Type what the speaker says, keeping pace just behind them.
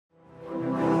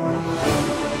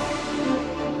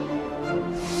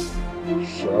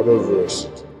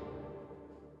University.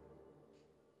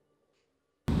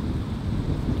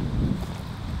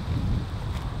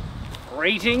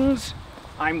 Greetings,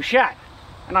 I'm Shad,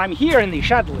 and I'm here in the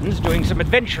Shadlands doing some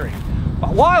adventuring.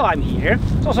 But while I'm here,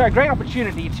 it's also a great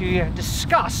opportunity to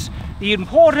discuss the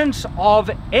importance of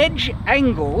edge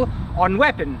angle on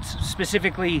weapons,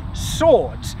 specifically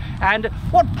swords. And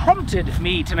what prompted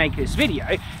me to make this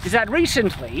video is that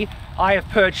recently I have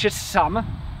purchased some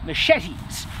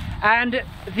machetes, and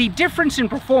the difference in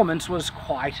performance was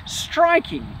quite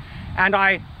striking. And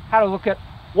I had a look at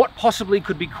what possibly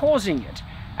could be causing it.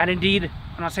 And indeed,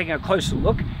 when I was taking a closer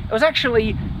look, it was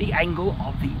actually the angle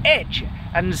of the edge.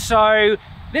 And so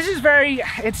this is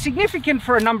it's significant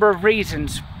for a number of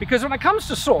reasons, because when it comes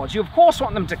to swords, you of course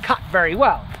want them to cut very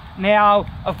well. Now,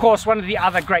 of course, one of the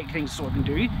other great things a sword can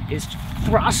do is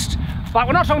thrust, but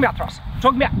we're not talking about thrust, we're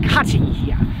talking about cutting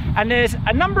here. And there's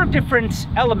a number of different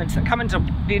elements that come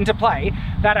into play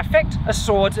that affect a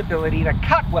sword's ability to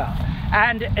cut well.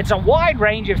 And it's a wide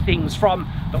range of things, from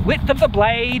the width of the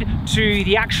blade to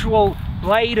the actual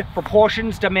blade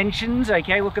proportions, dimensions.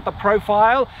 Okay, look at the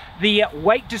profile. The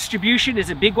weight distribution is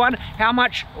a big one. How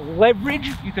much leverage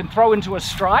you can throw into a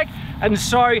strike. And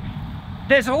so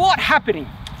there's a lot happening.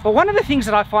 But one of the things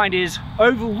that I find is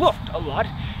overlooked a lot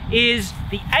is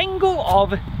the angle of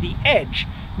the edge.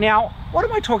 Now, what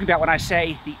am I talking about when I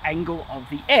say the angle of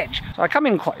the edge? So I come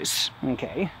in close,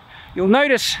 okay. You'll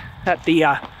notice that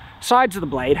the sides of the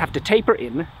blade have to taper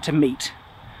in to meet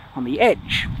on the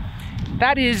edge.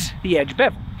 That is the edge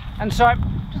bevel. And so I'm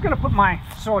just going to put my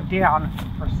sword down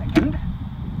for a second,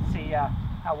 see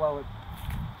how well it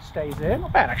stays there.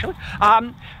 Not bad, actually.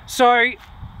 So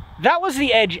that was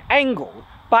the edge angle,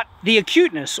 but the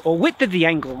acuteness or width of the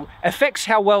angle affects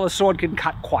how well a sword can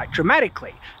cut quite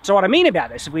dramatically. So what I mean about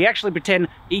this, if we actually pretend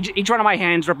each one of my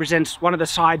hands represents one of the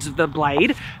sides of the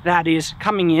blade that is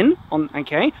coming in on,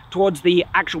 okay, towards the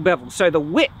actual bevel. So the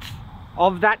width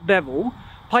of that bevel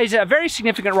plays a very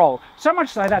significant role. So much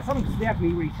so that something stood out to me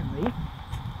recently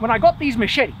when I got these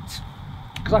machetes.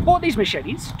 Because I bought these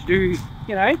machetes to do,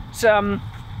 you know, some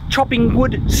chopping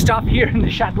wood stuff here in the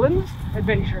Shadlands,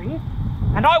 adventuring.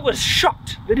 And I was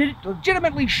shocked,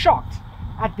 legitimately shocked,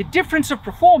 at the difference of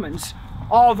performance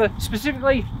of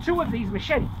specifically two of these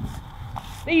machetes.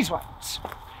 These ones.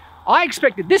 I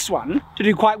expected this one to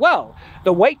do quite well.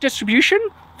 The weight distribution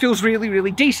feels really,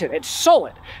 really decent. It's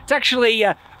solid. It's actually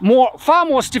far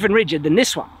more stiff and rigid than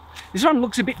this one. This one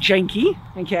looks a bit janky,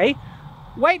 okay?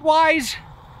 Weight-wise,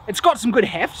 it's got some good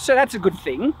heft, so that's a good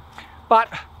thing. But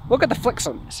look at the flex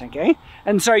on this, okay?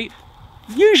 And so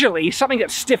usually something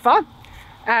that's stiffer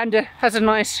and has a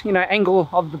nice, you know, angle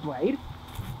of the blade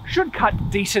should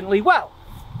cut decently well.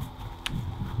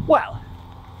 Well,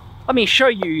 let me show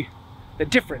you the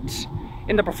difference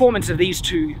in the performance of these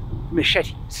two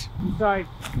machetes. So if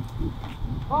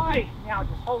I now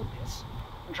just hold this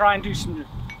and try and do some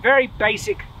very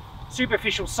basic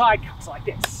superficial side cuts like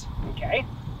this, okay,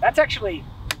 that's actually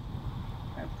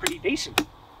pretty decent.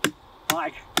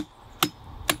 Like,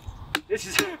 this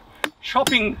is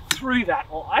chopping through that.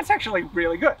 Well, that's actually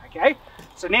really good, okay?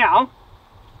 So now,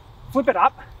 flip it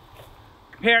up,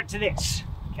 compare it to this,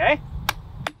 okay?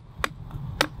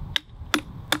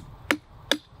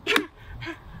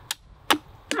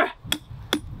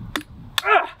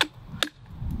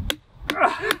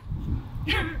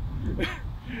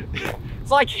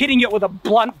 It's like hitting it with a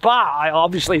blunt bar.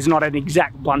 Obviously, it's not an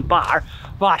exact blunt bar,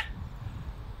 but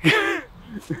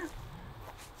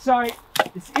so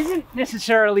this isn't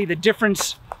necessarily the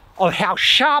difference of how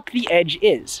sharp the edge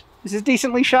is. This is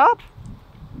decently sharp.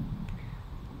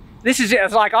 This is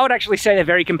like, I would actually say they're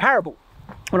very comparable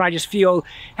when I just feel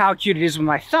how acute it is with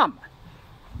my thumb.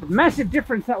 The massive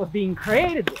difference that was being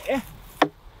created there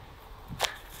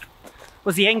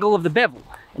was the angle of the bevel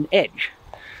and edge.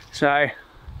 So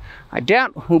I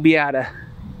doubt we'll be able to,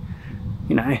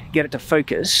 you know, get it to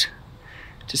focus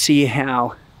to see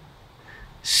how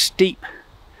steep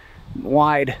and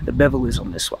wide the bevel is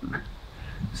on this one.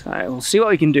 So we'll see what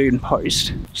we can do in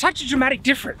post. Such a dramatic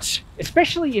difference,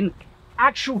 especially in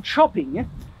actual chopping.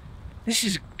 This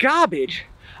is garbage.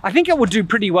 I think it would do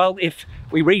pretty well if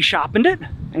we resharpened it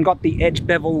and got the edge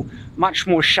bevel much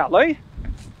more shallow.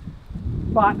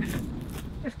 But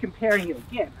just comparing it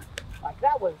again, like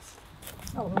that was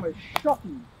almost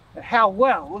shocking at how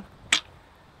well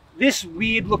this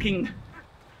weird looking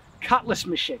cutlass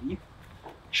machete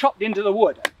chopped into the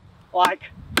wood. Like,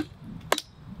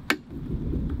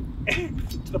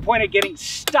 to the point of getting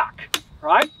stuck,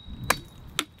 right?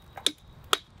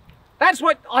 That's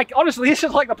what, like, honestly, this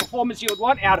is like the performance you would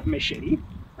want out of a machete,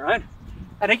 right?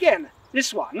 And again,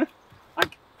 this one,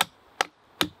 like,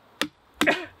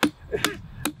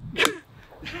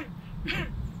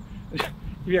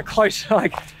 Give you a close,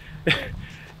 like,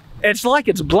 it's like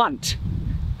it's blunt.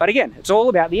 But again, it's all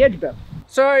about the edge bevel.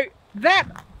 So that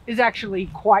is actually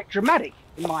quite dramatic,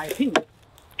 in my opinion.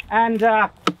 And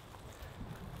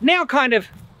now kind of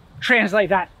translate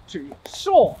that to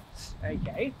swords,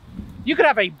 okay? You could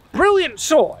have a brilliant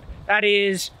sword that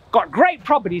is got great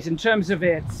properties in terms of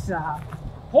its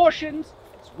proportions,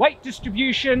 its weight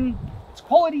distribution, its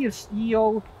quality of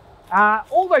steel,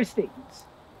 all those things.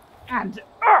 And,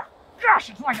 oh gosh,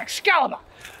 it's like Excalibur.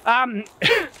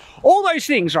 All those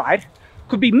things, right,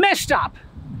 could be messed up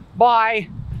by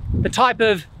the type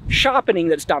of sharpening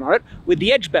that's done on it with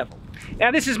the edge bevel.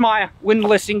 Now, this is my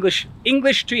windlass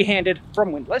English two-handed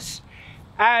from Windlass,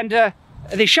 and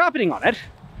the sharpening on it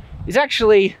is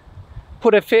actually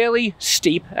put a fairly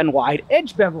steep and wide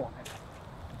edge bevel on it,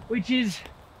 which is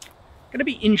going to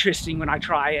be interesting when I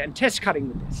try and test cutting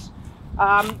with this.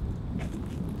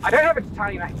 I don't have a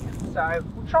titanium axe yet, so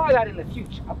we'll try that in the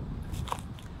future.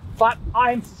 But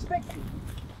I'm suspecting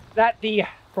that the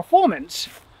performance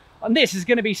on this is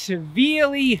going to be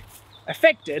severely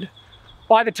affected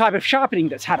by the type of sharpening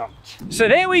that's had on it. So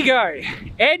there we go,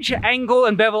 edge, angle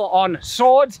and bevel on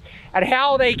swords and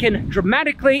how they can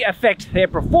dramatically affect their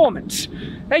performance.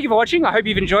 Thank you for watching, I hope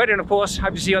you've enjoyed it, and of course,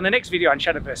 hope to see you on the next video on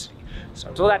Shadiversity. So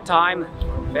until that time,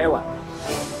 farewell.